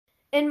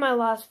In my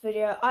last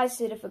video, I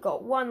said if it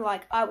got 1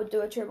 like, I would do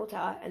a triple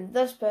tower, and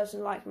this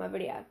person liked my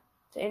video.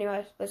 So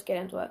anyways, let's get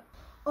into it.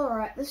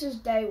 Alright, this is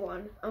day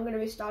 1. I'm going to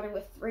be starting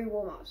with 3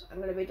 warm-ups. I'm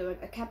going to be doing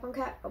a cap on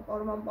cap, a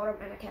bottom on bottom,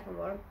 and a cap on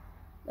bottom.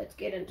 Let's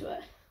get into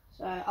it.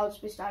 So I'll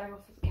just be starting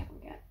off with the cap on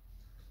cap.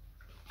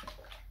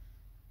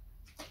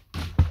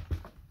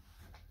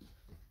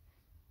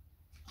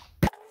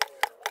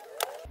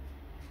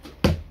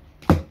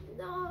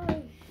 No!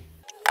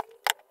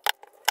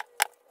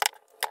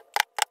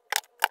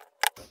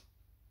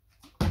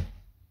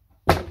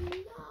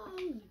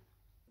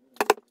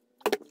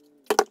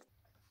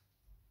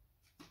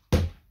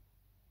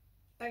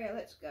 Okay,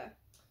 let's go.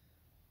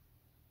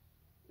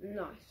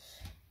 Nice.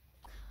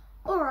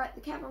 Alright,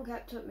 the cap on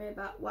cap took me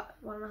about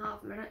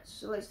 1.5 minutes,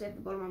 so let's see if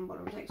the bottom on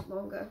bottom takes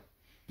longer.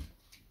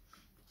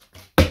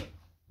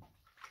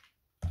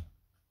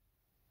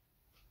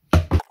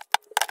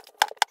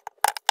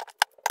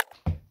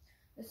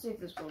 Let's see if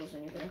this ball is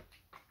anything.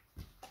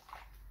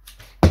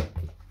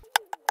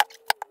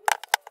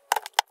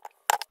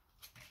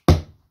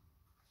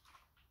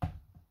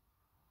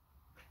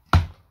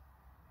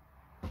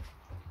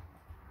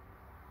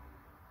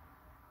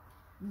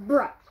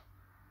 Bruh.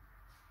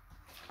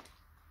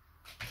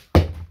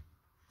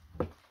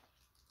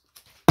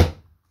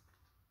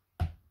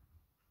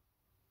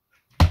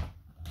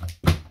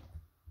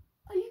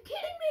 Are you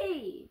kidding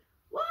me?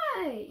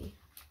 Why?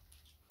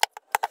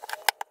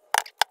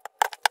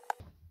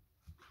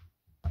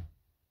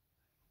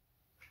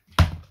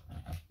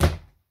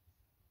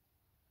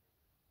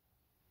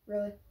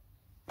 Really?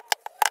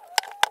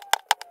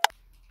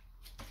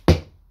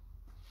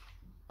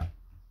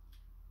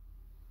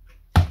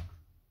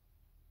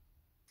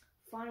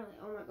 Finally,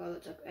 oh my god,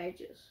 that took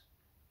ages.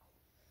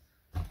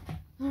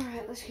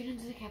 Alright, let's get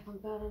into the cap on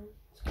bottom.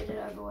 Let's get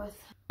it over with.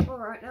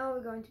 Alright, now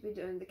we're going to be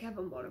doing the cap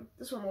on bottom.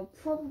 This one will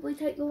probably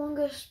take the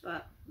longest,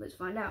 but let's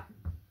find out.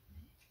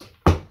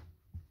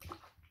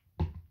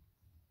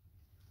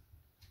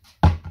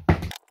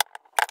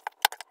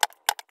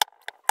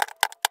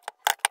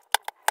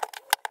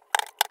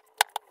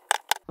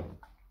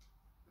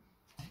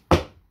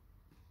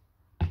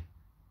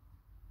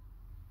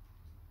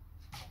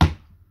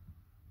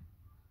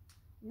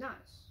 Nice.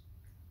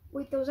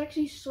 Wait, that was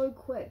actually so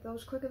quick. That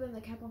was quicker than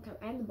the cap on cap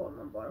and the bottom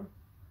on bottom.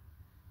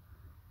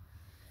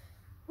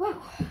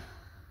 Wow.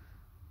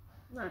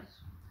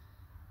 Nice.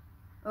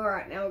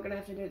 Alright, now we're gonna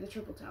have to do the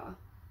triple tower.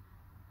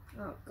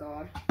 Oh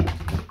god.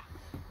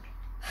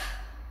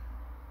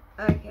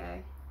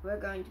 Okay, we're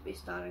going to be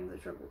starting the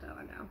triple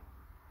tower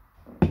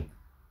now.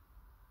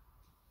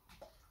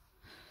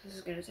 This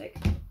is gonna take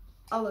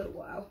a little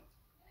while.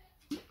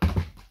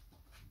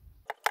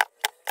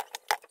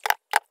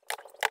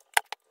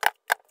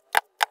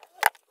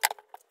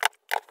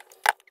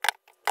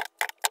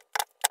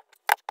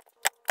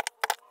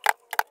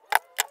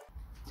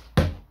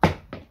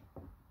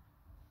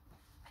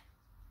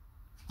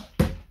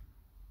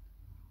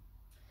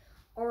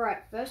 Alright,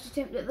 first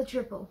attempt at the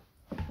triple.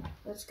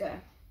 Let's go.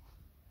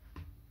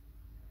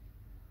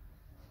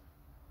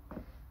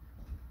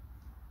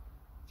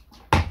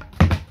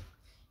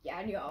 Yeah,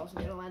 I knew I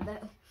wasn't gonna land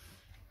that.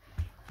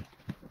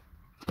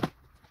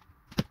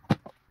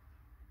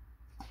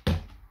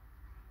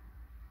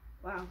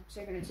 Wow,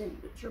 second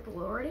attempt at the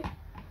triple already.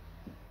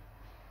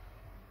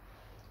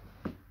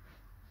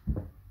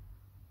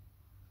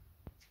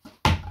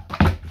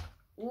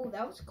 Ooh,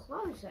 that was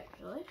close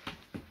actually.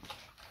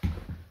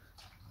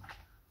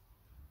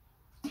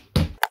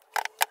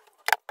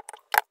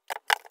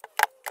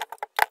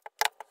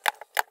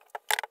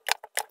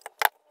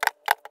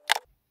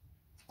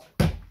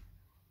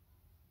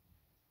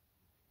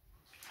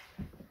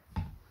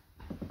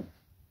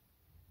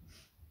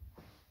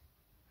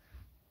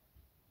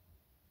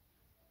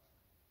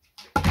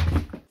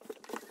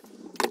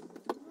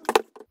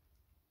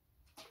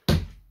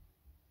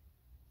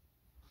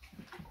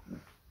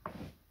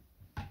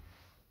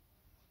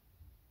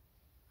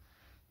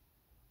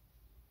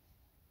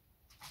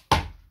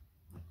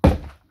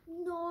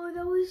 No,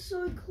 that was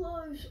so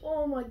close.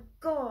 Oh my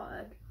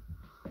god.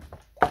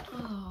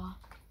 Oh.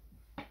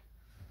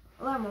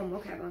 I'll have one more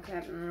cap on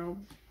cap and then I'll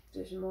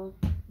do some more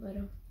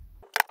later.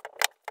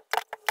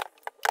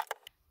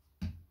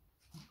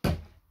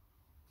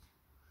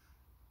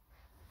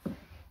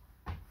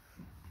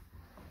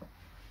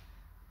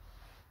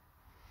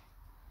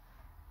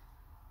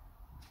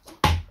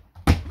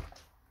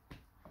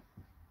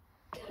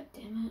 God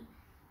damn it.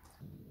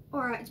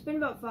 Alright, it's been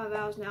about 5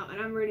 hours now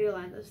and I'm ready to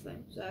land this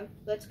thing, so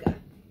let's go.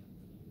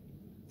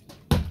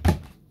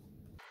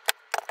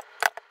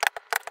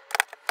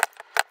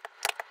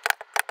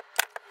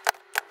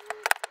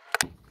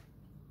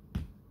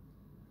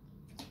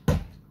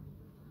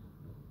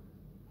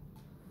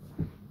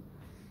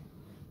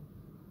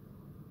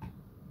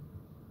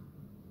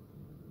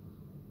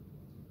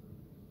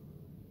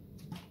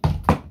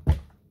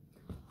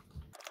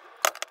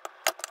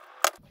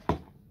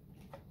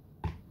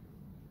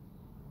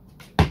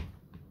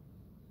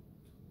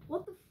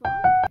 What the fuck?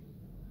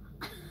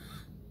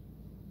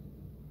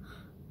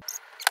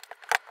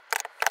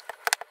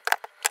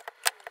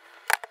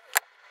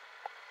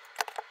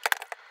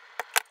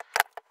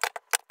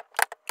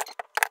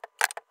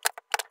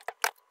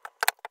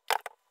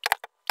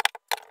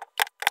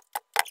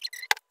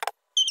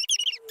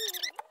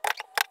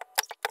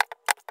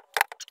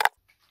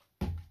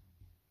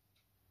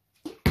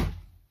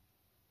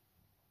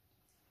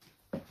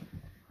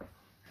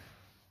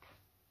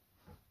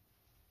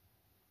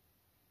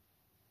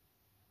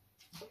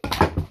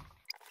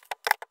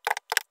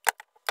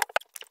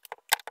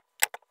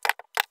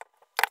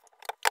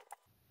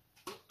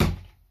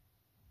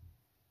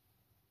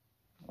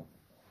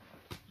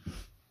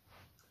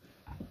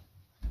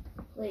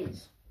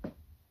 Please.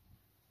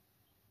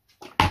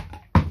 I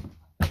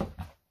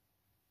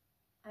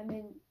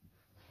mean,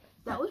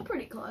 that was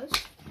pretty close.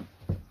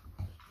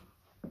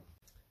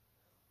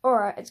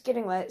 Alright, it's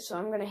getting late, so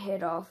I'm going to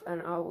head off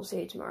and I will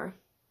see you tomorrow.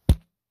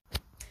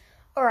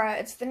 Alright,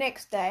 it's the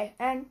next day,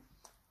 and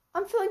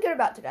I'm feeling good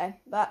about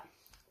today, but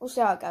we'll see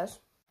how it goes.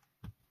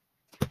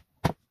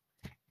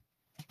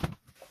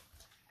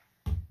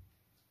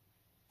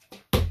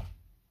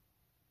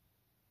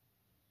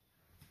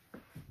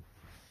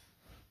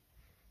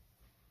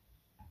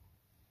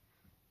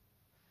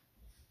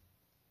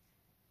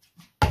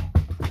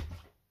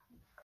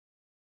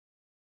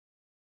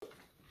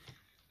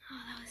 Oh,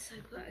 that was so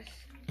close.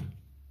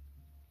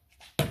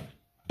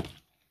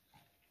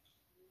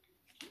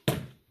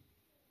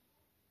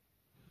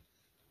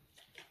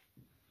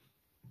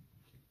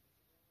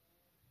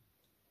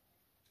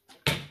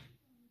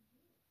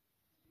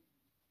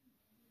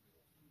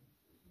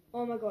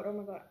 Oh my god, oh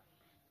my god.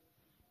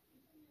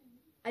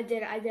 I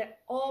did it.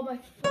 Oh my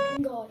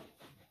fucking god.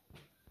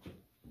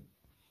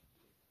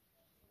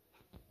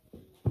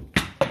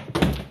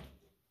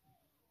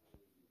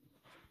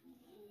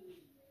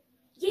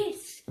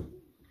 Yes! I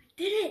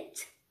did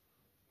it!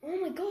 Oh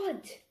my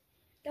god.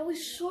 That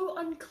was so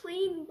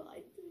unclean, but I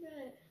did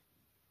it.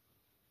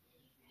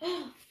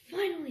 Oh,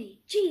 finally.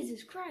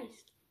 Jesus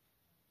Christ.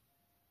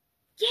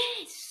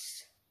 Yes!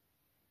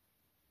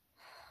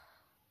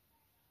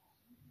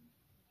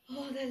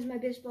 Oh, that is my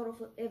best bottle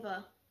flip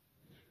ever.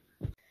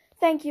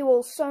 Thank you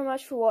all so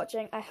much for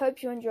watching. I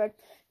hope you enjoyed.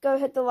 Go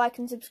hit the like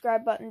and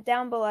subscribe button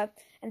down below.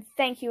 And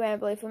thank you,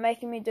 Amberly, for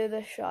making me do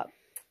this shot.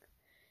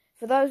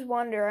 For those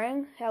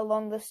wondering how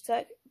long this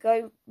took,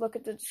 go look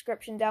at the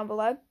description down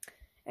below.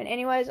 And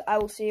anyways, I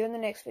will see you in the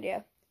next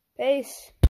video. Peace.